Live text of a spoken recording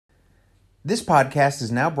This podcast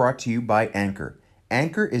is now brought to you by Anchor.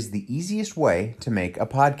 Anchor is the easiest way to make a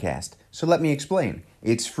podcast. So let me explain.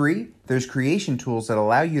 It's free. There's creation tools that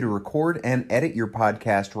allow you to record and edit your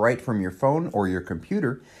podcast right from your phone or your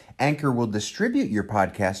computer. Anchor will distribute your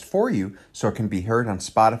podcast for you so it can be heard on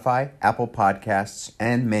Spotify, Apple Podcasts,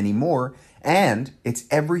 and many more. And it's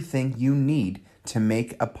everything you need to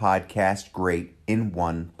make a podcast great in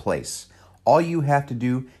one place. All you have to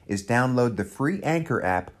do is download the free Anchor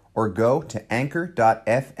app or go to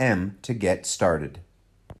anchor.fm to get started.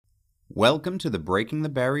 Welcome to the Breaking the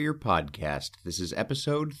Barrier podcast. This is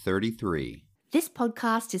episode 33. This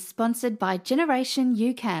podcast is sponsored by Generation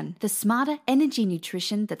UCAN, the smarter energy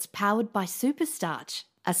nutrition that's powered by Superstarch,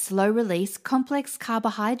 a slow-release complex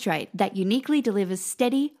carbohydrate that uniquely delivers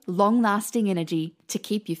steady, long-lasting energy to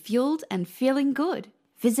keep you fueled and feeling good.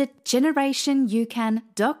 Visit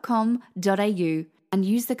generationucan.com.au and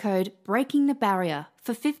use the code BREAKINGTHEBARRIER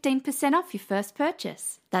for 15% off your first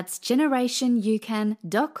purchase. That's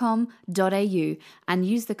generationucan.com.au and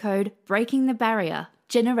use the code BREAKINGTHEBARRIER.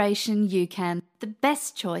 Generation UCAN, the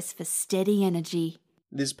best choice for steady energy.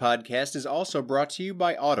 This podcast is also brought to you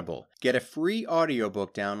by Audible. Get a free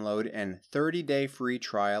audiobook download and 30-day free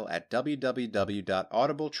trial at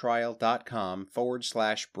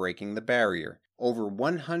www.audibletrial.com/breakingthebarrier. Over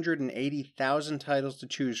 180,000 titles to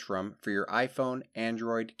choose from for your iPhone,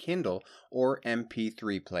 Android, Kindle, or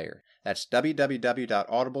MP3 player. That's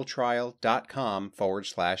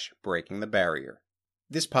www.audibletrial.com/breakingthebarrier.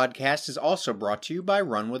 This podcast is also brought to you by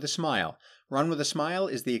Run With A Smile. Run With A Smile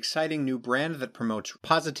is the exciting new brand that promotes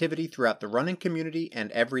positivity throughout the running community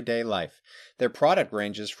and everyday life. Their product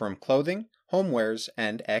ranges from clothing, homewares,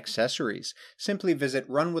 and accessories. Simply visit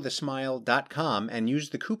runwithasmile.com and use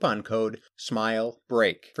the coupon code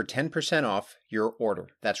SMILEBREAK for 10% off your order.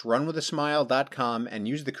 That's runwithasmile.com and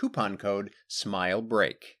use the coupon code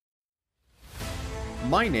SMILEBREAK.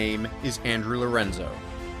 My name is Andrew Lorenzo,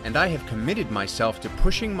 and I have committed myself to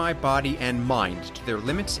pushing my body and mind to their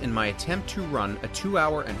limits in my attempt to run a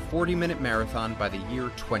 2-hour and 40-minute marathon by the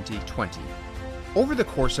year 2020. Over the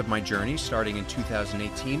course of my journey, starting in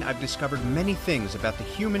 2018, I've discovered many things about the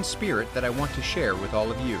human spirit that I want to share with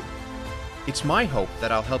all of you. It's my hope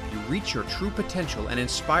that I'll help you reach your true potential and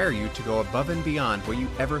inspire you to go above and beyond what you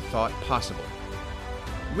ever thought possible.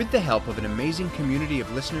 With the help of an amazing community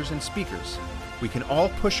of listeners and speakers, we can all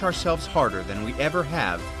push ourselves harder than we ever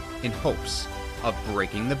have in hopes of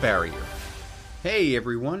breaking the barrier. Hey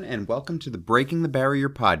everyone, and welcome to the Breaking the Barrier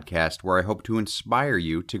podcast, where I hope to inspire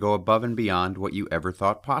you to go above and beyond what you ever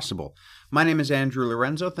thought possible. My name is Andrew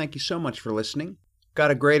Lorenzo. Thank you so much for listening. Got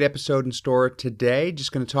a great episode in store today.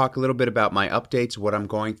 Just going to talk a little bit about my updates, what I'm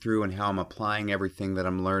going through, and how I'm applying everything that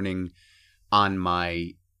I'm learning on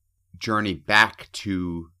my journey back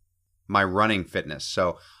to my running fitness.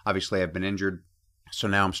 So obviously I've been injured. So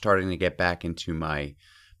now I'm starting to get back into my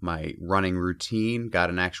running routine, got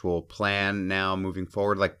an actual plan now moving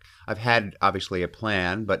forward. Like I've had obviously a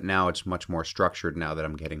plan, but now it's much more structured now that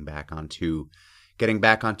I'm getting back onto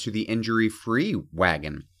the injury-free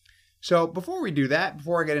wagon. So before I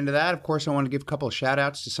get into that, of course, I want to give a couple of shout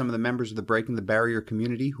outs to some of the members of the Breaking the Barrier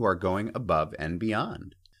community who are going above and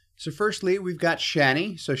beyond. So firstly, we've got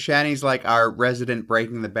Shani. So Shani's like our resident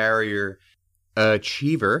Breaking the Barrier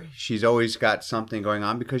achiever. She's always got something going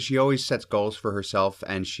on because she always sets goals for herself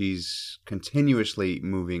and she's continuously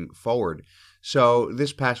moving forward. So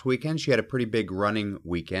this past weekend, she had a pretty big running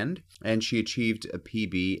weekend and she achieved a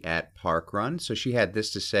PB at Park Run. So she had this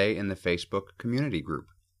to say in the Facebook community group.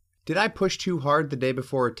 Did I push too hard the day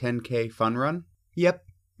before a 10K fun run? Yep,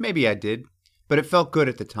 maybe I did. But it felt good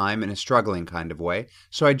at the time in a struggling kind of way.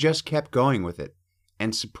 So I just kept going with it.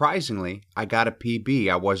 And surprisingly, I got a PB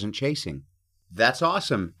I wasn't chasing. That's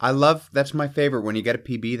awesome. That's my favorite, when you get a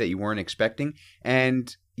PB that you weren't expecting.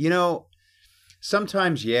 And,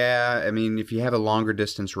 sometimes, if you have a longer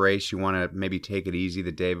distance race, you want to maybe take it easy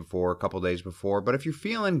the day before, a couple days before. But if you're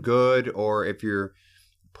feeling good, or if you're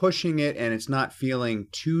pushing it and it's not feeling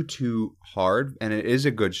too hard, and it is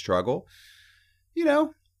a good struggle,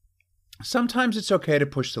 sometimes it's okay to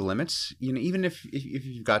push the limits, even if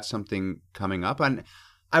you've got something coming up. And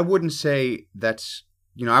I wouldn't say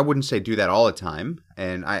I wouldn't say do that all the time,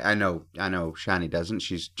 and I know Shani doesn't.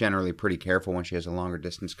 She's generally pretty careful when she has a longer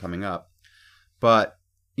distance coming up. But,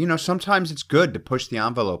 sometimes it's good to push the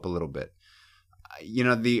envelope a little bit.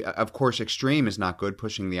 Of course, extreme is not good,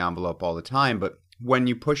 pushing the envelope all the time, but when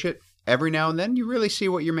you push it every now and then, you really see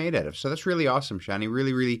what you're made out of. So that's really awesome, Shani.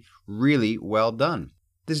 Really, really, really well done.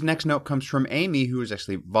 This next note comes from Amy, who is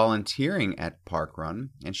actually volunteering at Park Run,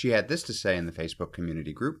 and she had this to say in the Facebook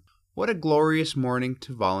community group. What a glorious morning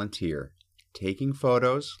to volunteer. taking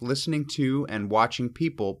photos, listening to, and watching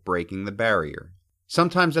people breaking the barrier.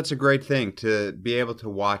 Sometimes that's a great thing, to be able to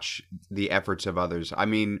watch the efforts of others. I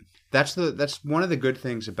mean, that's one of the good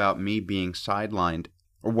things about me being sidelined,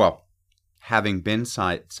 or well, having been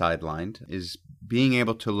sidelined, is being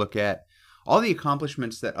able to look at all the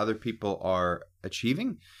accomplishments that other people are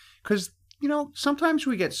achieving. Because, sometimes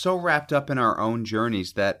we get so wrapped up in our own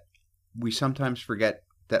journeys that we sometimes forget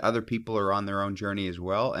that other people are on their own journey as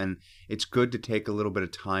well. And it's good to take a little bit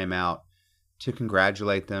of time out to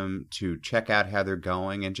congratulate them, to check out how they're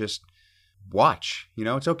going, and just watch.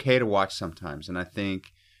 It's okay to watch sometimes. And I think,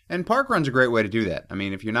 and parkrun's a great way to do that. I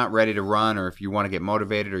mean, if you're not ready to run, or if you want to get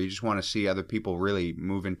motivated, or you just want to see other people really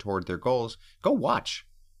moving toward their goals, go watch.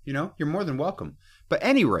 You're more than welcome. But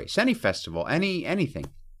any race, any festival, anything,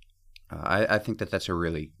 I think that's a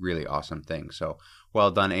really, really awesome thing. So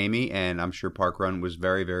well done, Amy. And I'm sure Parkrun was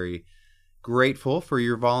very, very grateful for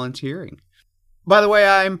your volunteering. By the way,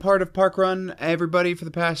 I'm part of Parkrun. Everybody, for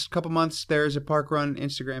the past couple months, there's a Parkrun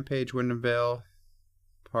Instagram page, Wyndham Vale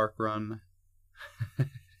Parkrun.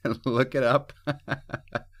 Look it up.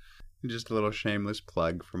 Just a little shameless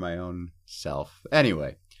plug for my own self.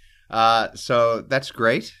 Anyway, so that's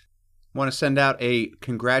great. Want to send out a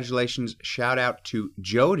congratulations shout out to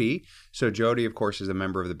Jody. So Jody, of course, is a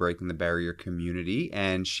member of the Breaking the Barrier community,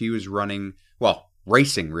 and she was racing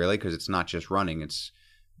really, because it's not just running, it's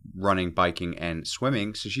running, biking, and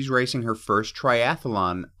swimming. So she's racing her first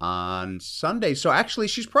triathlon on Sunday. So actually,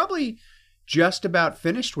 she's probably just about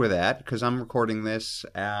finished with that, because I'm recording this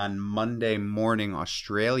on Monday morning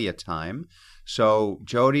Australia time. So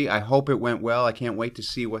Jody, I hope it went well. I can't wait to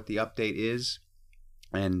see what the update is.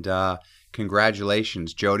 And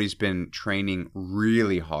congratulations. Jody's been training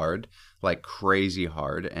really hard, like crazy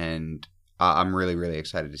hard, and I'm really, really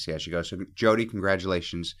excited to see how she goes. So Jody,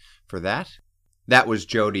 congratulations for that. That was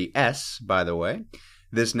Jody S., by the way.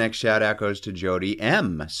 This next shout out goes to Jody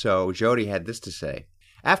M. So Jody had this to say.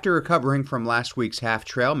 After recovering from last week's half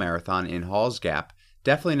trail marathon in Halls Gap,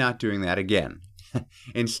 definitely not doing that again.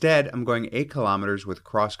 Instead, I'm going 8 kilometers with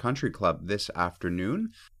Cross Country Club this afternoon,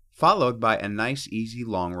 followed by a nice, easy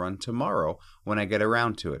long run tomorrow when I get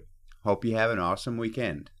around to it. Hope you have an awesome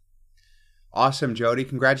weekend. Awesome, Jody.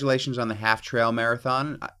 Congratulations on the half trail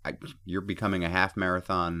marathon. You're becoming a half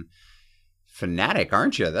marathon fanatic,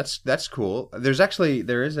 aren't you? That's cool. There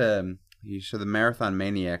is the Marathon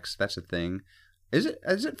Maniacs. That's a thing. Is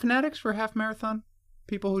it fanatics for half marathon?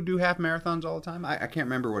 People who do half marathons all the time? I can't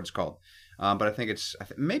remember what it's called. But I think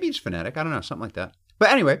maybe it's fanatic. I don't know, something like that. But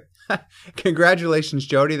anyway, congratulations,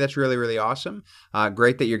 Jody. That's really, really awesome.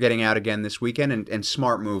 Great that you're getting out again this weekend, and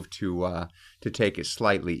smart move to take it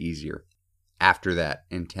slightly easier after that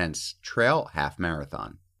intense trail half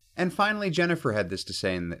marathon. And finally, Jennifer had this to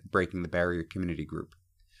say in the Breaking the Barrier community group.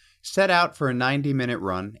 Set out for a 90-minute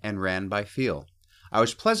run and ran by feel. I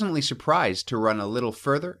was pleasantly surprised to run a little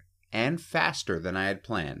further and faster than I had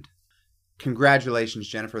planned. Congratulations,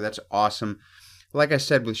 Jennifer. That's awesome. Like I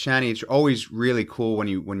said with Shani, it's always really cool when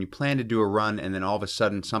you plan to do a run and then all of a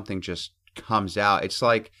sudden something just comes out. It's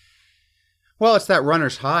like, well, it's that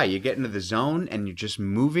runner's high. You get into the zone and you're just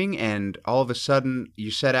moving, and all of a sudden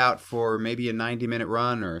you set out for maybe a 90-minute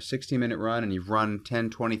run or a 60-minute run, and you've run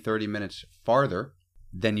 10, 20, 30 minutes farther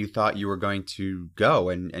than you thought you were going to go,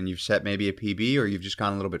 and you've set maybe a PB, or you've just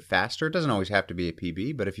gone a little bit faster. It doesn't always have to be a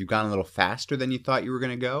PB, but if you've gone a little faster than you thought you were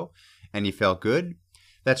going to go and you felt good,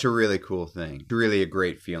 that's a really cool thing. It's really a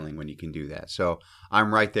great feeling when you can do that. So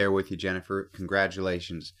I'm right there with you, Jennifer.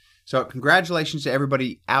 Congratulations. So congratulations to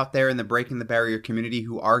everybody out there in the Breaking the Barrier community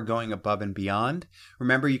who are going above and beyond.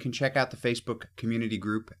 Remember, you can check out the Facebook community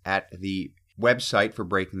group at the website for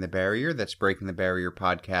Breaking the Barrier. That's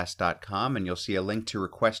breakingthebarrierpodcast.com, and you'll see a link to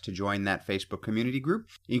request to join that Facebook community group.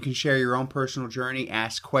 You can share your own personal journey,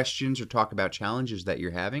 ask questions, or talk about challenges that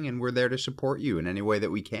you're having, and we're there to support you in any way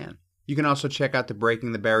that we can. You can also check out the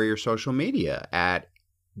Breaking the Barrier social media at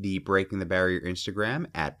the Breaking the Barrier Instagram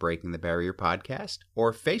at Breaking the Barrier Podcast,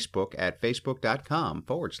 or Facebook at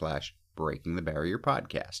facebook.com/Breaking the Barrier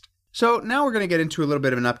Podcast. So now we're going to get into a little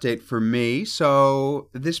bit of an update for me. So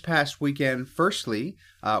this past weekend, firstly,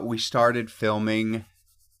 we started filming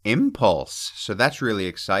Impulse. So that's really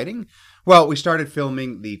exciting. Well, we started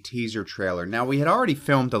filming the teaser trailer. Now, we had already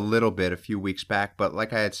filmed a little bit a few weeks back, but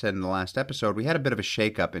like I had said in the last episode, we had a bit of a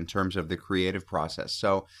shakeup in terms of the creative process.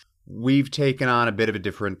 So we've taken on a bit of a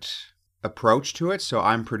different approach to it. So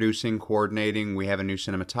I'm producing, coordinating. We have a new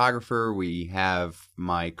cinematographer. We have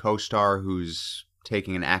my co-star who's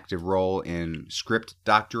taking an active role in script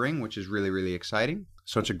doctoring, which is really, really exciting.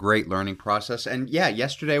 So it's a great learning process. And yeah,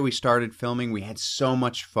 yesterday we started filming. We had so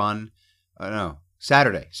much fun. I don't know.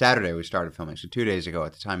 Saturday we started filming, so 2 days ago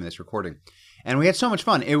at the time of this recording. And we had so much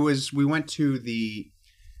fun. We went to the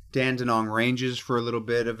Dandenong Ranges for a little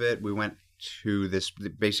bit of it. We went to this,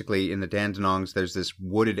 basically in the Dandenongs, there's this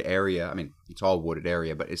wooded area. I mean, it's all wooded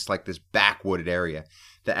area, but it's like this back wooded area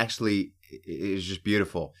that actually is just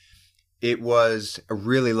beautiful. It was a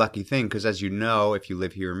really lucky thing because, as you know, if you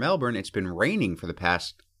live here in Melbourne, it's been raining for the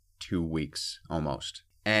past 2 weeks almost.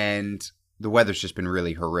 And the weather's just been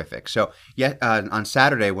really horrific. So on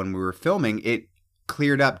Saturday when we were filming, it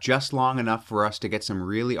cleared up just long enough for us to get some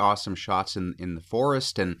really awesome shots in the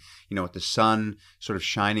forest, and with the sun sort of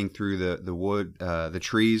shining through the wood, the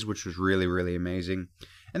trees, which was really, really amazing.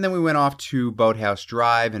 And then we went off to Boathouse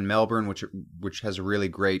Drive in Melbourne, which has a really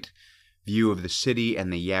great view of the city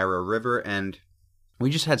and the Yarra River, and we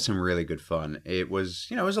just had some really good fun. It was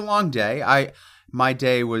it was a long day. My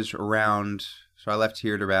day was around, so I left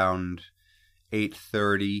here at around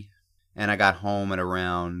 8:30, and I got home at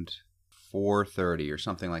around 4:30 or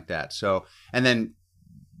something like that. So, and then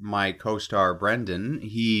my co-star Brendan,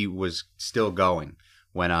 he was still going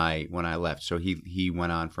when I left. So he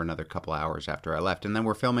went on for another couple hours after I left, and then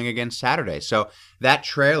we're filming again Saturday. So that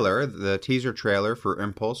trailer, the teaser trailer for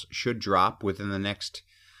Impulse, should drop within the next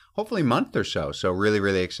hopefully month or so. So really,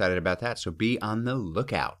 really excited about that. So be on the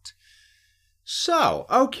lookout. So,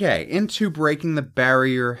 okay, into breaking the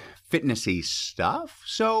barrier fitnessy stuff.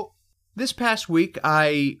 So this past week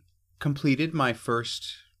I completed my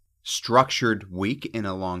first structured week in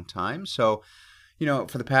a long time. So,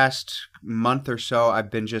 for the past month or so,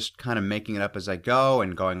 I've been just kind of making it up as I go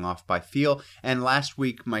and going off by feel. And last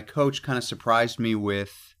week, my coach kind of surprised me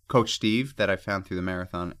with, Coach Steve, that I found through the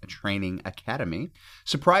Marathon Training Academy,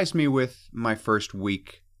 surprised me with my first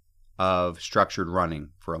week of structured running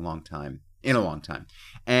in a long time.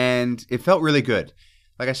 And it felt really good.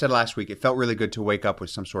 Like I said last week, it felt really good to wake up with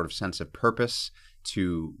some sort of sense of purpose,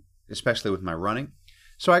 especially with my running.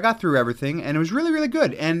 So I got through everything, and it was really, really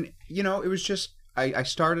good. And, it was just, I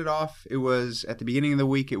started off, it was, at the beginning of the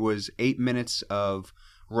week, it was 8 minutes of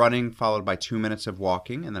running followed by 2 minutes of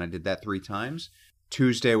walking, and then I did that 3 times.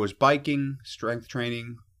 Tuesday was biking, strength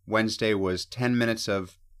training. Wednesday was 10 minutes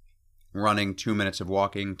of running, 2 minutes of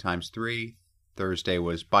walking times 3. Thursday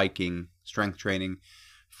was biking, strength training.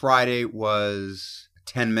 Friday was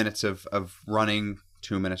 10 minutes of running,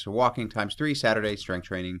 2 minutes of walking times 3. Saturday, strength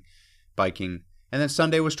training, biking. And then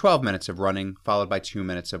Sunday was 12 minutes of running, followed by 2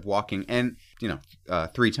 minutes of walking, and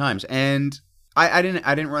 3 times. And I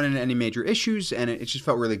didn't run into any major issues, and it just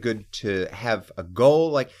felt really good to have a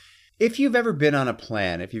goal. Like, if you've ever been on a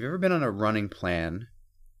plan, if you've ever been on a running plan,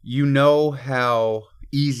 you know how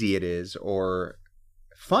easy it is or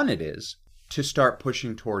fun it is to start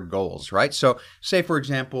pushing toward goals, right? So, say for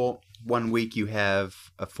example, one week you have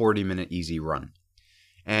a 40-minute easy run,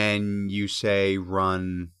 and you say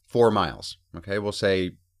run 4 miles. Okay, we'll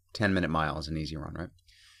say 10-minute mile is an easy run, right?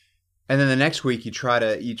 And then the next week you try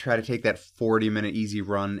to take that 40-minute easy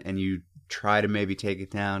run and you try to maybe take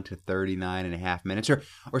it down to 39.5 minutes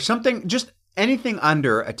or something, just anything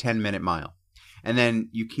under a 10-minute mile. And then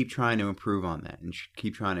you keep trying to improve on that and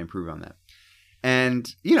keep trying to improve on that.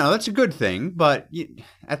 And, that's a good thing, but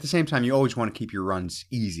at the same time, you always want to keep your runs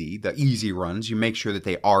easy, the easy runs. You make sure that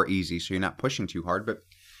they are easy so you're not pushing too hard. But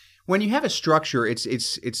when you have a structure,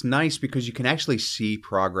 it's nice because you can actually see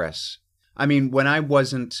progress. I mean, when I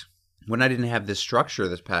didn't have this structure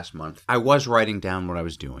this past month, I was writing down what I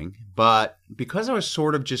was doing. But because I was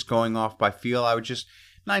sort of just going off by feel, I would just,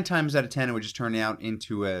 9 times out of 10, it would just turn out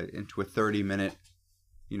into a 30-minute,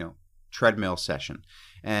 treadmill session.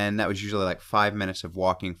 And that was usually like 5 minutes of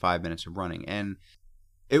walking, 5 minutes of running. And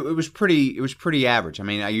it was pretty average. I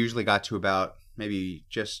mean, I usually got to about maybe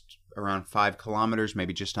just around 5 kilometers,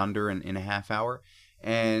 maybe just under in a half hour.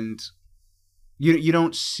 And you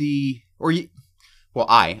don't see,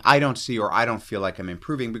 I don't see, or I don't feel like I'm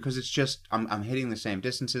improving because it's just, I'm hitting the same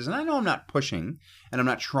distances. And I know I'm not pushing and I'm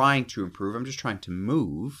not trying to improve. I'm just trying to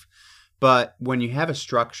move. But when you have a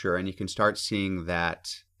structure and you can start seeing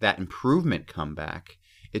that improvement come back,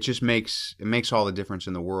 it just makes all the difference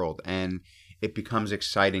in the world, and it becomes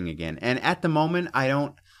exciting again. And at the moment, I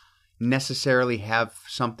don't necessarily have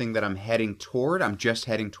something that I'm heading toward. I'm just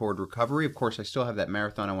heading toward recovery. Of course, I still have that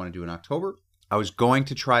marathon I want to do in October. I was going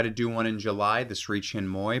to try to do one in July, the Sri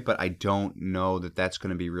Chinmoy, but I don't know that that's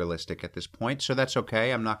going to be realistic at this point. So that's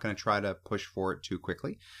okay. I'm not going to try to push for it too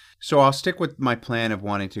quickly. So I'll stick with my plan of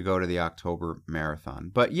wanting to go to the October marathon.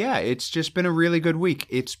 But yeah, it's just been a really good week.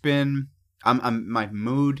 It's been, my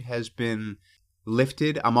mood has been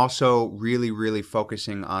lifted. I'm also really, really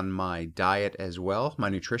focusing on my diet as well, my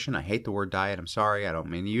nutrition. I hate the word diet. I'm sorry. I don't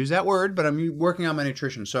mean to use that word, but I'm working on my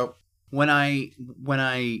nutrition. So when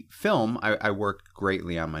I film, I work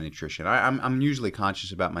greatly on my nutrition. I'm usually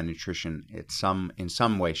conscious about my nutrition in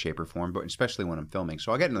some way, shape, or form, but especially when I'm filming.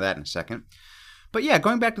 So I'll get into that in a second. But yeah,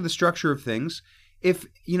 going back to the structure of things, if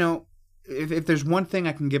there's one thing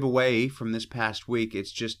I can give away from this past week,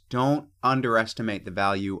 it's just don't underestimate the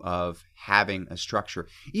value of having a structure.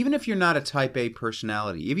 Even if you're not a type A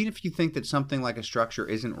personality, even if you think that something like a structure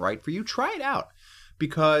isn't right for you, try it out.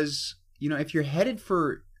 Because, if you're headed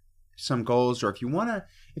for some goals, or if you want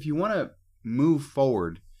to move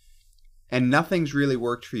forward and nothing's really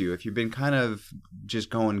worked for you, if you've been kind of just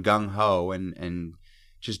going gung-ho and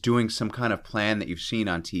just doing some kind of plan that you've seen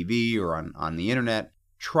on TV or on the internet,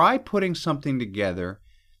 try putting something together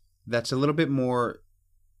that's a little bit more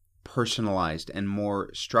personalized and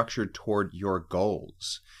more structured toward your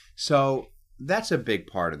goals. So that's a big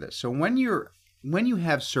part of this. So when you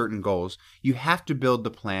have certain goals, you have to build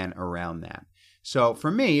the plan around that. So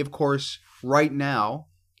for me, of course, right now,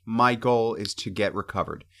 my goal is to get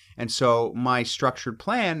recovered. And so my structured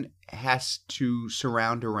plan has to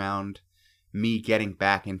surround around me getting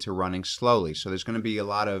back into running slowly. So there's going to be a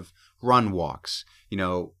lot of run walks,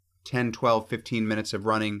 10, 12, 15 minutes of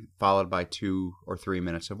running followed by 2 or 3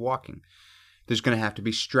 minutes of walking. There's going to have to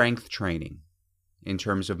be strength training in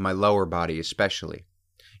terms of my lower body especially.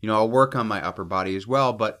 I'll work on my upper body as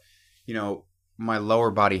well, but, my lower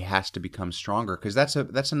body has to become stronger, because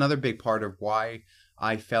that's another big part of why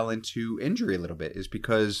I fell into injury a little bit, is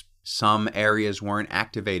because some areas weren't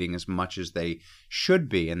activating as much as they should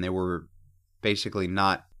be, and they were basically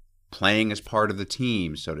not playing as part of the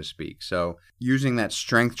team, so to speak. So using that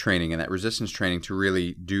strength training and that resistance training to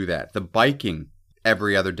really do that. The biking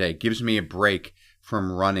every other day gives me a break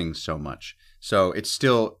from running so much. So it's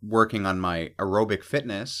still working on my aerobic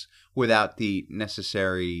fitness without the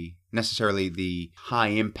necessarily the high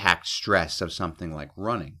impact stress of something like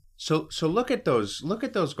running. So look at those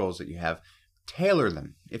goals that you have, tailor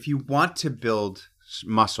them. If you want to build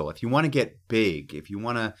muscle, if you want to get big, if you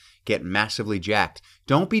want to get massively jacked,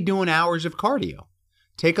 don't be doing hours of cardio.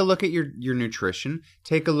 Take a look at your nutrition,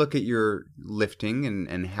 take a look at your lifting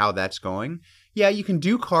and how that's going. Yeah, you can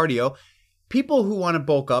do cardio. People who want to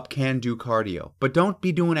bulk up can do cardio, but don't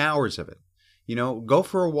be doing hours of it. Go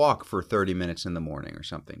for a walk for 30 minutes in the morning or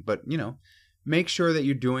something. But, make sure that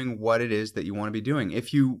you're doing what it is that you want to be doing.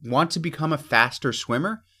 If you want to become a faster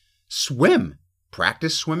swimmer, swim.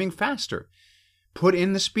 Practice swimming faster. Put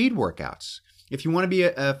in the speed workouts. If you want to be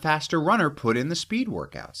a faster runner, put in the speed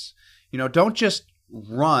workouts. Don't just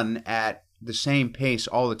run at the same pace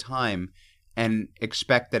all the time and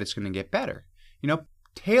expect that it's going to get better.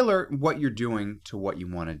 Tailor what you're doing to what you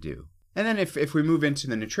want to do. And then if we move into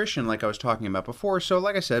the nutrition, like I was talking about before, so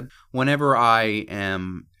like I said, whenever I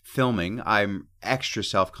am filming, I'm extra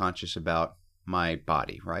self-conscious about my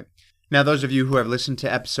body, right? Now, those of you who have listened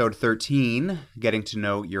to episode 13, Getting to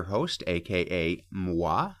Know Your Host, aka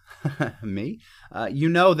moi, me, you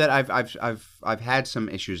know that I've had some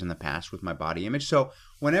issues in the past with my body image. So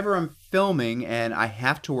whenever I'm filming and I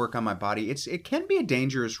have to work on my body, it can be a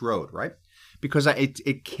dangerous road, right? Because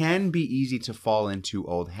it can be easy to fall into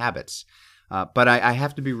old habits. But I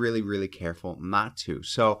have to be really, really careful not to.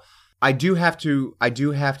 So I do have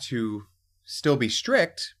to still be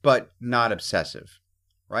strict, but not obsessive,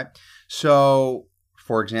 right? So,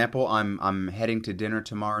 for example, I'm heading to dinner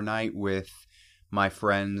tomorrow night with my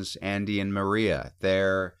friends Andy and Maria.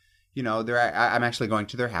 I'm actually going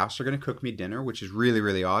to their house. They're going to cook me dinner, which is really,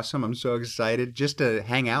 really awesome. I'm so excited just to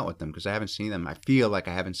hang out with them because I haven't seen them. I feel like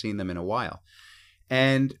I haven't seen them in a while.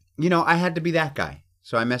 And, I had to be that guy.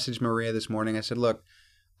 So I messaged Maria this morning. I said, look,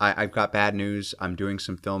 I've got bad news. I'm doing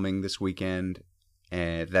some filming this weekend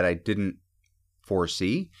that I didn't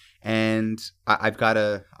foresee. And I've got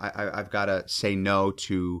to say no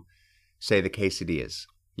to, say, the quesadillas.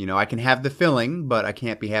 I can have the filling, but I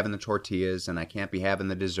can't be having the tortillas and I can't be having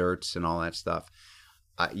the desserts and all that stuff.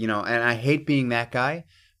 And I hate being that guy,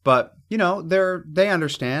 but, they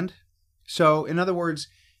understand. So in other words,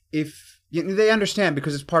 they understand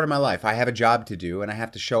because it's part of my life. I have a job to do and I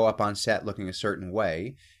have to show up on set looking a certain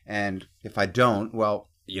way. And if I don't, well,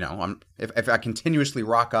 if I continuously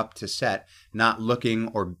rock up to set not looking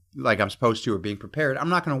or like I'm supposed to or being prepared, I'm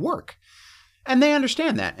not going to work. And they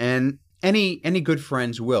understand that. And any good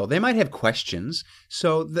friends will. They might have questions.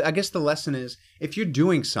 So I guess the lesson is if you're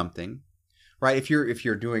doing something, right? If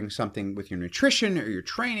you're doing something with your nutrition or your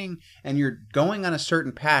training and you're going on a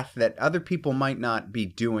certain path that other people might not be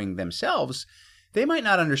doing themselves, they might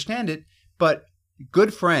not understand it, but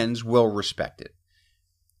good friends will respect it.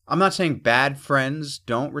 I'm not saying bad friends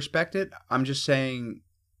don't respect it. I'm just saying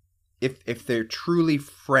if they're truly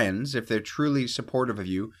friends, if they're truly supportive of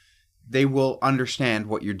you, they will understand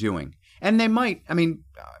what you're doing. And they might, I mean,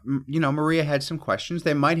 Maria had some questions.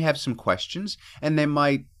 They might have some questions, and they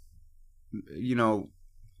might,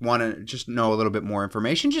 want to just know a little bit more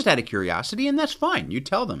information just out of curiosity, and that's fine. You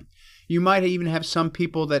tell them. You might even have some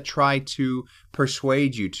people that try to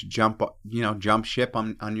persuade you to jump ship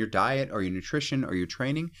on your diet or your nutrition or your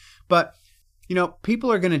training. But,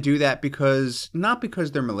 people are going to do that not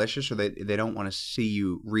because they're malicious or they don't want to see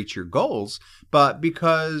you reach your goals, but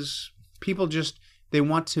because people they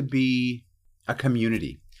want to be a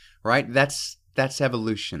community, right? That's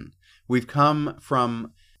evolution. We've come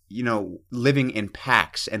from living in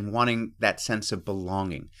packs and wanting that sense of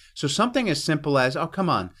belonging. So something as simple as, oh, come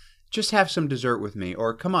on, just have some dessert with me.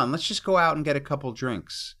 Or come on, let's just go out and get a couple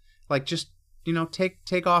drinks. Like just,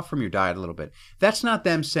 take off from your diet a little bit. That's not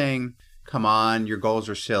them saying, come on, your goals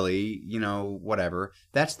are silly, whatever.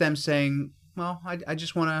 That's them saying, well, I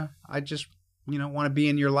just want to be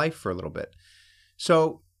in your life for a little bit.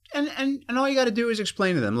 So, and all you got to do is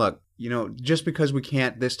explain to them, look, just because we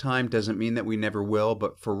can't this time doesn't mean that we never will,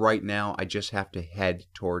 but for right now, I just have to head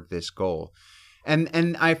toward this goal.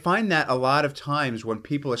 And I find that a lot of times when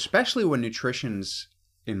people, especially when nutrition's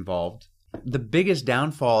involved, the biggest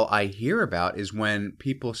downfall I hear about is when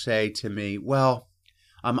people say to me, well,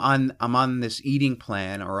 I'm on this eating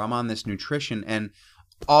plan or I'm on this nutrition and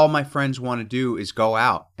all my friends want to do is go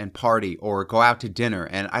out and party or go out to dinner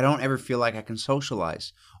and I don't ever feel like I can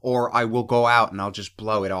socialize, or I will go out and I'll just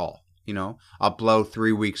blow it all. I'll blow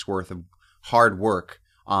 3 weeks worth of hard work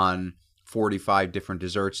on 45 different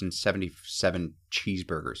desserts and 77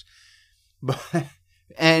 cheeseburgers. But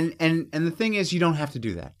and the thing is, you don't have to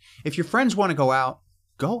do that. If your friends want to go out,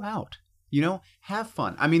 go out. Have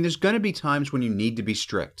fun. I mean, there's going to be times when you need to be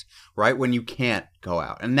strict, right? When you can't go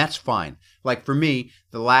out, and that's fine. Like for me,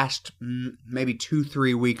 the last maybe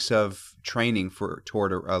 2-3 weeks of training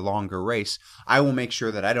toward a longer race, I will make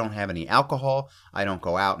sure that I don't have any alcohol. I don't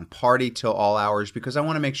go out and party till all hours because I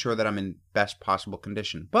want to make sure that I'm in best possible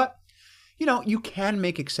condition. But, you can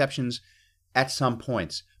make exceptions at some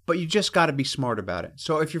points. But you just got to be smart about it.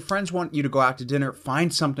 So if your friends want you to go out to dinner,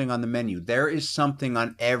 find something on the menu. There is something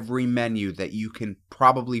on every menu that you can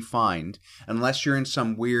probably find, unless you're in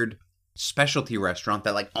some weird specialty restaurant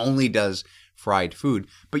that only does fried food.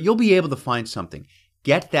 But you'll be able to find something.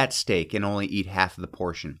 Get that steak and only eat half of the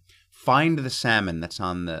portion. Find the salmon that's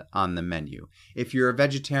on the menu. If you're a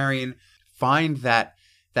vegetarian, find that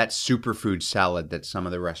superfood salad that some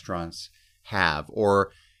of the restaurants have,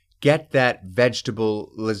 or get that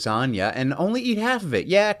vegetable lasagna and only eat half of it.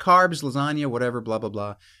 Yeah, carbs, lasagna, whatever, blah, blah,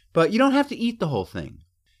 blah. But you don't have to eat the whole thing,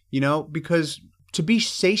 because to be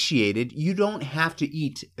satiated, you don't have to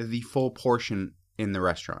eat the full portion in the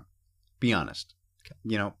restaurant. Be honest.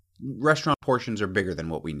 Restaurant portions are bigger than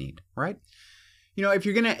what we need, right?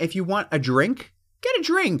 If you want a drink, get a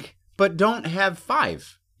drink, but don't have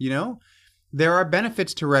 5, There are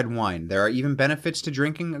benefits to red wine. There are even benefits to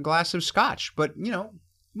drinking a glass of scotch, but,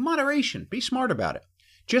 moderation. Be smart about it.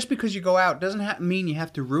 Just because you go out doesn't mean you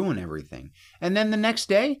have to ruin everything. And then the next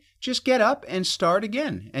day, just get up and start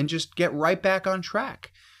again and just get right back on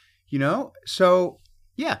track. So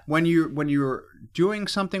yeah, when you're doing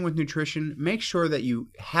something with nutrition, make sure that you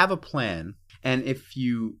have a plan. And if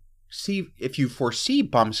you foresee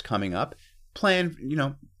bumps coming up,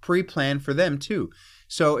 pre-plan for them too.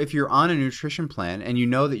 So if you're on a nutrition plan and you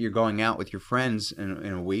know that you're going out with your friends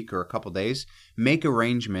in a week or a couple days, make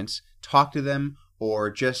arrangements, talk to them,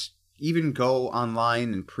 or just even go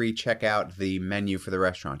online and pre-check out the menu for the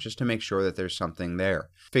restaurant just to make sure that there's something there.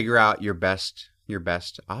 Figure out your best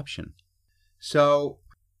option. So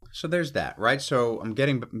there's that, right? So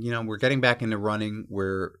we're getting back into running.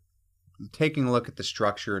 We're taking a look at the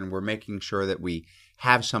structure and we're making sure that we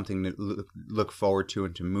have something to look forward to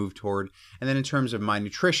and to move toward. And then in terms of my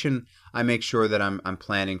nutrition, I make sure that I'm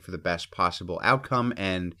planning for the best possible outcome.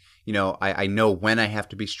 And, I know when I have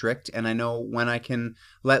to be strict and I know when I can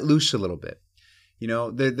let loose a little bit.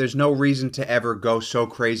 There's no reason to ever go so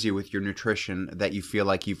crazy with your nutrition that you feel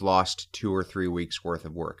like you've lost 2 or 3 weeks worth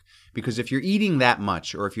of work. Because if you're eating that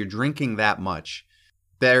much or if you're drinking that much,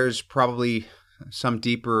 there's probably some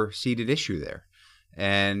deeper seated issue there.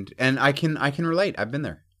 And I can relate. I've been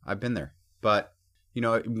there. But,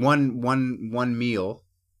 one meal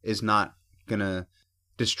is not going to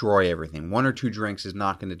destroy everything. 1 or 2 drinks is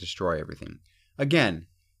not going to destroy everything. Again,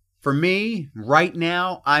 for me, right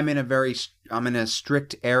now, I'm in a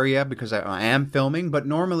strict area because I am filming, but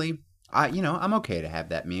normally, I'm okay to have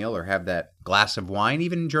that meal or have that glass of wine,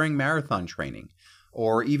 even during marathon training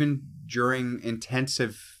or even during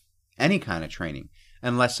intensive any kind of training,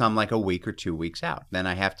 unless I'm like a week or 2 weeks out. Then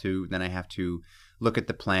I have to look at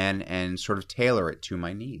the plan and sort of tailor it to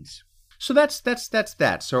my needs. So that's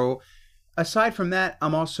that. So aside from that,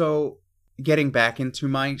 I'm also getting back into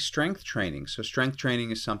my strength training. So strength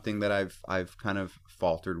training is something that I've kind of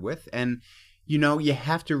faltered with. And, you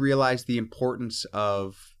have to realize the importance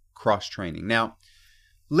of cross training. Now,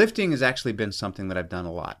 lifting has actually been something that I've done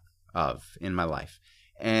a lot of in my life.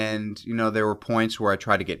 And, there were points where I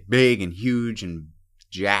tried to get big and huge and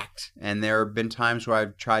jacked. And there have been times where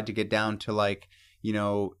I've tried to get down to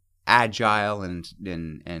agile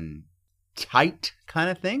and tight kind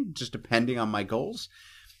of thing, just depending on my goals.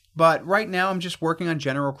 But right now I'm just working on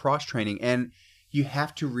general cross training, and you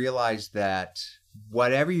have to realize that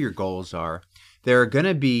whatever your goals are, there are going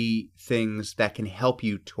to be things that can help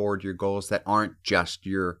you toward your goals that aren't just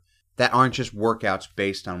workouts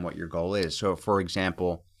based on what your goal is. So for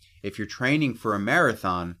example, if you're training for a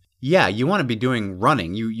marathon, yeah, you want to be doing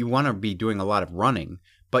running. You want to be doing a lot of running,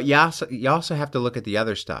 but you also have to look at the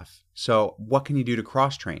other stuff. So what can you do to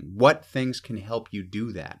cross train? What things can help you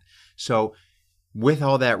do that? So with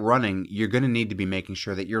all that running, you're going to need to be making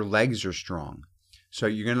sure that your legs are strong. So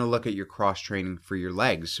you're going to look at your cross training for your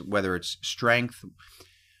legs, whether it's strength.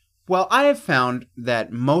 Well, I have found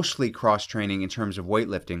that mostly cross training in terms of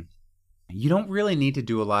weightlifting, you don't really need to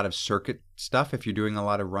do a lot of circuit stuff if you're doing a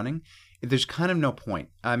lot of running. There's kind of no point.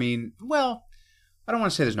 I mean, well, I don't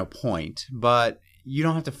want to say there's no point, but you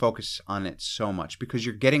don't have to focus on it so much because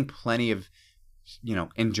you're getting plenty of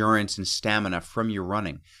endurance and stamina from your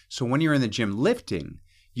running. So when you're in the gym lifting,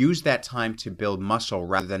 use that time to build muscle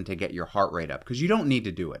rather than to get your heart rate up, because you don't need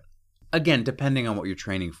to do it. Again, depending on what you're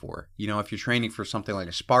training for. If you're training for something like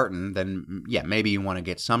a Spartan, then yeah, maybe you want to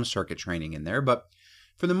get some circuit training in there. But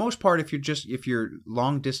for the most part, if you're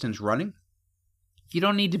long distance running, you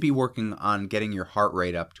don't need to be working on getting your heart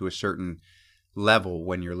rate up to a certain level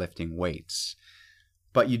when you're lifting weights.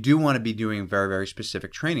 But you do want to be doing very, very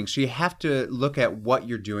specific training. So you have to look at what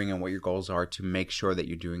you're doing and what your goals are to make sure that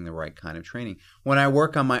you're doing the right kind of training. When I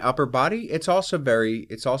work on my upper body, it's also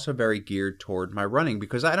very geared toward my running,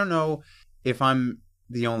 because I don't know if I'm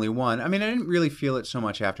the only one. I mean, I didn't really feel it so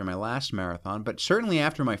much after my last marathon, but certainly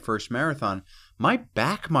after my first marathon, my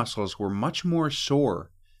back muscles were much more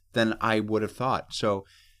sore than I would have thought.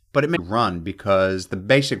 But it made me run because the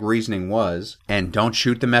basic reasoning was, and don't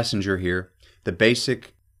shoot the messenger here, the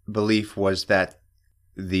basic belief was that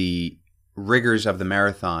the rigors of the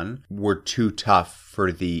marathon were too tough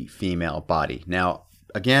for the female body. Now,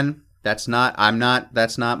 again, I'm not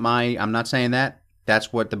saying that.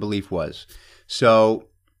 That's what the belief was. So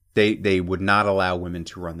they would not allow women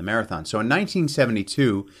to run the marathon. So in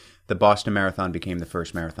 1972, the Boston Marathon became the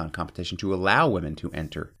first marathon competition to allow women to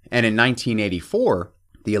enter. And in 1984,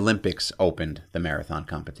 the Olympics opened the marathon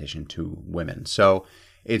competition to women. So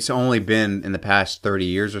it's only been in the past 30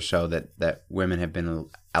 years or so that women have been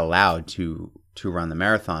allowed to run the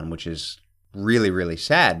marathon, which is really, really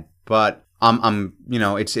sad. But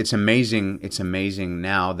it's amazing. It's amazing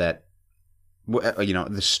now that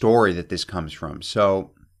the story that this comes from.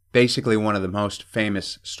 So basically, one of the most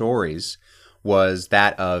famous stories was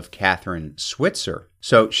that of Kathrine Switzer.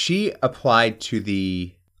 So she applied to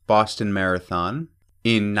the Boston Marathon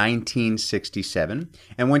in 1967,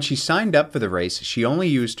 and when she signed up for the race, she only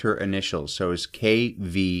used her initials, so it was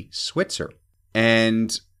K.V. Switzer.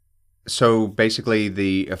 And so basically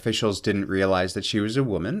the officials didn't realize that she was a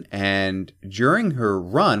woman, and during her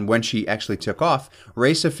run, when she actually took off,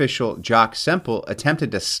 race official Jock Semple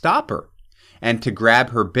attempted to stop her and to grab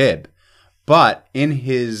her bib. But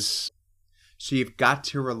so you've got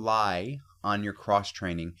to rely on your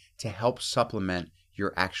cross-training to help supplement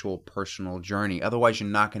your actual personal journey. Otherwise, you're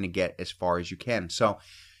not going to get as far as you can. So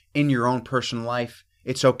in your own personal life,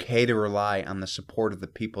 it's okay to rely on the support of the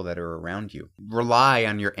people that are around you. Rely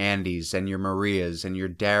on your Andys and your Marias and your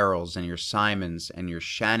Daryls and your Simons and your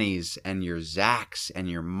Shannys and your Zachs and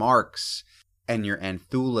your Marks and your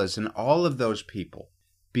Anthulas and all of those people,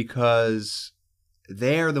 because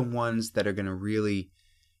they're the ones that are going to really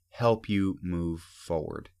help you move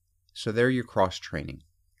forward. So they're your cross-training.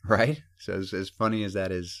 Right? So as funny as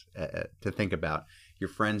that is to think about, your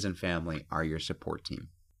friends and family are your support team.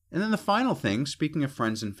 And then the final thing, speaking of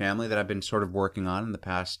friends and family, that I've been sort of working on in the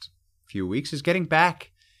past few weeks is getting back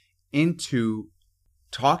into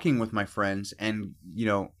talking with my friends and,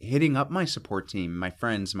 hitting up my support team, my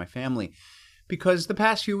friends, my family. Because the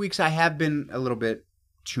past few weeks I have been a little bit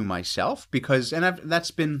to myself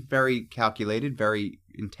that's been very calculated, very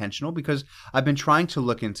intentional, because I've been trying to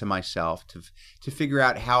look into myself to figure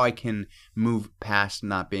out how I can move past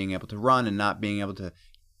not being able to run and not being able to,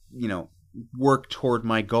 work toward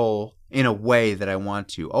my goal in a way that I want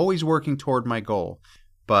to. Always working toward my goal,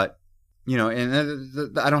 but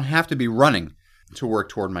and I don't have to be running to work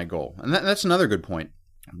toward my goal. And that's another good point.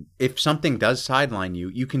 If something does sideline you,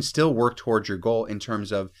 you can still work towards your goal in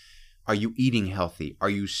terms of, are you eating healthy? Are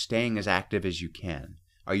you staying as active as you can?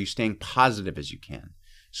 Are you staying positive as you can?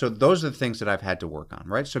 So those are the things that I've had to work on,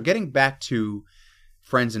 right? So getting back to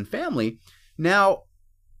friends and family, now,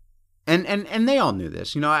 and they all knew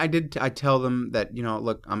this. I tell them that,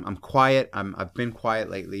 look, I'm quiet. I've been quiet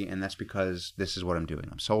lately, and that's because this is what I'm doing.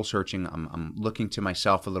 I'm soul searching. I'm looking to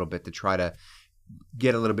myself a little bit to try to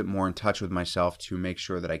get a little bit more in touch with myself to make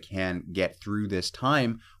sure that I can get through this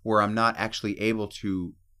time where I'm not actually able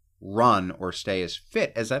to run or stay as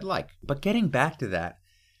fit as I'd like. But getting back to that,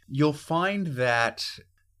 you'll find that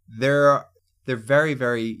they're very,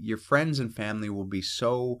 very, your friends and family will be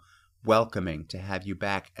so welcoming to have you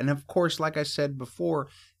back. And of course, like I said before,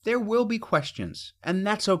 there will be questions, and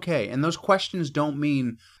that's okay. And those questions don't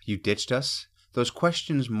mean you ditched us. Those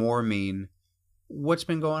questions more mean, what's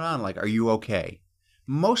been going on? Like, are you okay?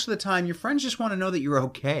 Most of the time, your friends just want to know that you're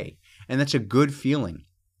okay. And that's a good feeling,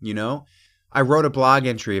 I wrote a blog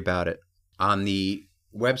entry about it on the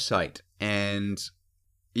website, and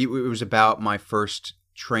it was about my first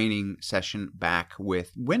training session back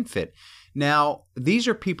with WinFit. Now, these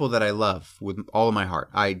are people that I love with all of my heart.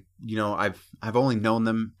 I've only known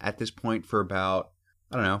them at this point for about,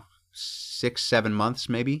 6-7 months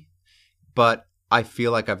maybe, but I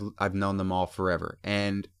feel like I've known them all forever.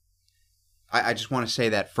 And I just want to say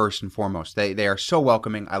that first and foremost. They are so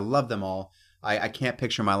welcoming. I love them all. I can't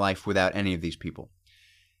picture my life without any of these people.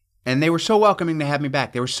 And they were so welcoming to have me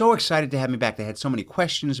back. They were so excited to have me back. They had so many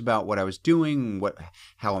questions about what I was doing,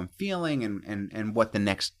 how I'm feeling, and what the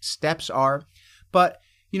next steps are. But,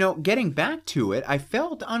 getting back to it, I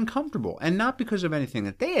felt uncomfortable. And not because of anything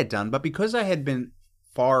that they had done, but because I had been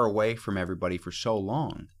far away from everybody for so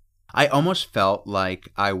long. I almost felt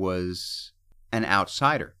like I was an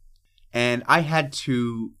outsider. And I had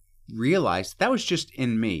to realize that was just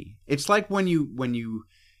in me. It's like when you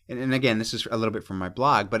and again, this is a little bit from my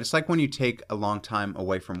blog, but it's like when you take a long time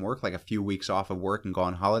away from work, like a few weeks off of work and go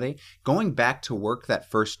on holiday, going back to work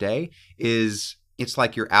that first day it's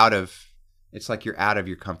like you're out of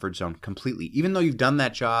your comfort zone completely. Even though you've done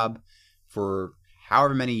that job for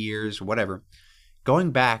however many years, whatever,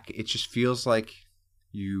 going back, it just feels like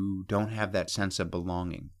you don't have that sense of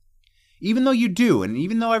belonging. Even though you do, and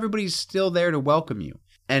even though everybody's still there to welcome you.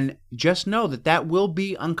 And just know that will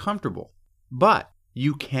be uncomfortable. But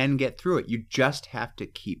you can get through it. You just have to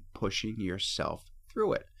keep pushing yourself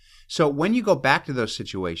through it. So when you go back to those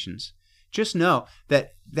situations, just know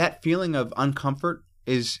that feeling of uncomfort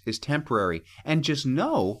is temporary. And just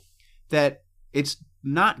know that it's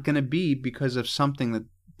not going to be because of something that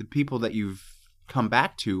the people that you've come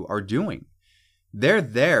back to are doing. They're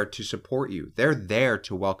there to support you. They're there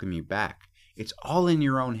to welcome you back. It's all in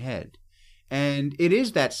your own head. And it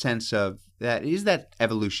is that sense of, that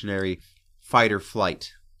evolutionary fight or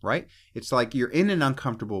flight, right? It's like you're in an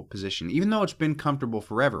uncomfortable position, even though it's been comfortable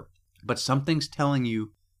forever. But something's telling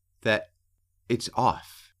you that it's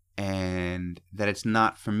off and that it's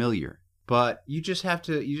not familiar. But you just have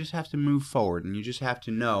to move forward, and you just have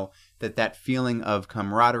to know that feeling of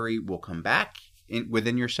camaraderie will come back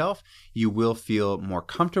within yourself. You will feel more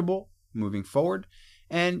comfortable moving forward,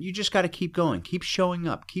 and you just got to keep going, keep showing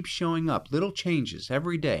up, little changes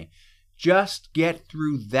every day. Just get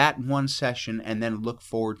through that one session and then look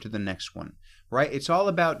forward to the next one, right? It's all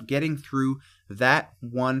about getting through that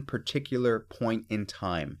one particular point in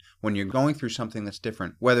time when you're going through something that's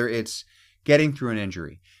different, whether it's getting through an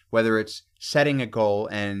injury, whether it's setting a goal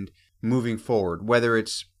and moving forward, whether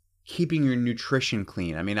it's keeping your nutrition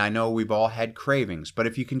clean. I mean, I know we've all had cravings, but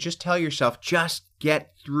if you can just tell yourself, just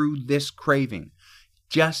get through this craving,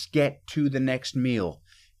 just get to the next meal,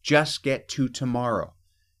 just get to tomorrow.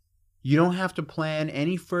 You don't have to plan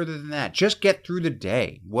any further than that. Just get through the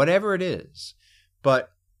day, whatever it is. But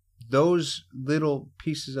those little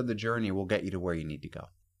pieces of the journey will get you to where you need to go.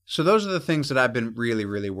 So those are the things that I've been really,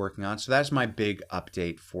 really working on. So that's my big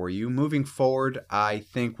update for you. Moving forward, I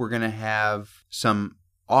think we're going to have some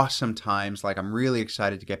awesome times. Like, I'm really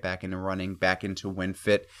excited to get back into running, back into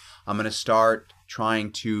WinFit. I'm going to start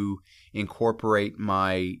trying to incorporate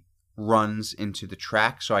my runs into the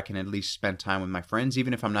track so I can at least spend time with my friends,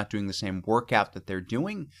 even if I'm not doing the same workout that they're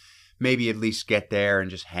doing. Maybe at least get there and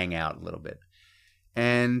just hang out a little bit.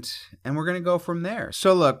 And we're going to go from there.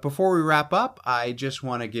 So look, before we wrap up, I just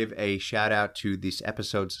want to give a shout out to this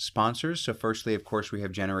episode's sponsors. So firstly, of course, we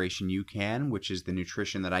have Generation UCAN, which is the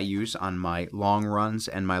nutrition that I use on my long runs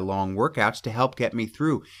and my long workouts to help get me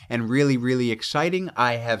through. And really, really exciting,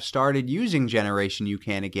 I have started using Generation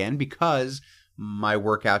UCAN again because my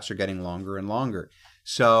workouts are getting longer and longer.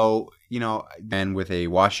 So, and with a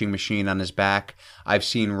washing machine on his back, I've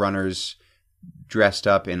seen runners dressed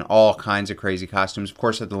up in all kinds of crazy costumes. Of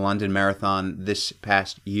course, at the London Marathon this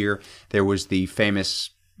past year, there was the famous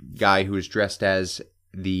guy who was dressed as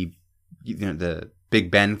the Big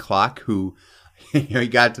Ben clock, who he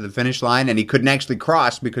got to the finish line and he couldn't actually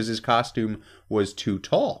cross because his costume was too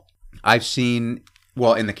tall. I've seen,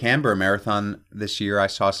 in the Canberra Marathon this year, I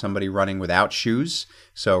saw somebody running without shoes.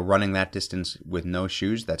 So running that distance with no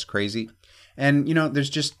shoes, that's crazy. And, there's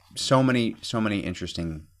just so many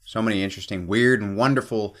interesting, weird and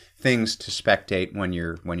wonderful things to spectate when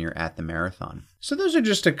you're at the marathon. So those are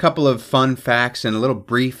just a couple of fun facts and a little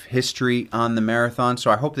brief history on the marathon. So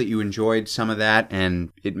I hope that you enjoyed some of that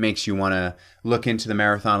and it makes you want to look into the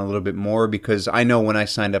marathon a little bit more, because I know when I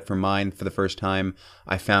signed up for mine for the first time,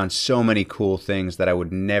 I found so many cool things that I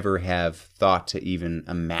would never have thought to even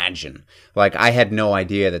imagine. Like, I had no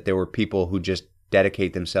idea that there were people who just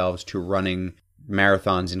dedicate themselves to running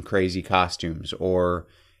marathons in crazy costumes or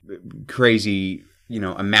crazy,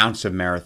 amounts of marathons.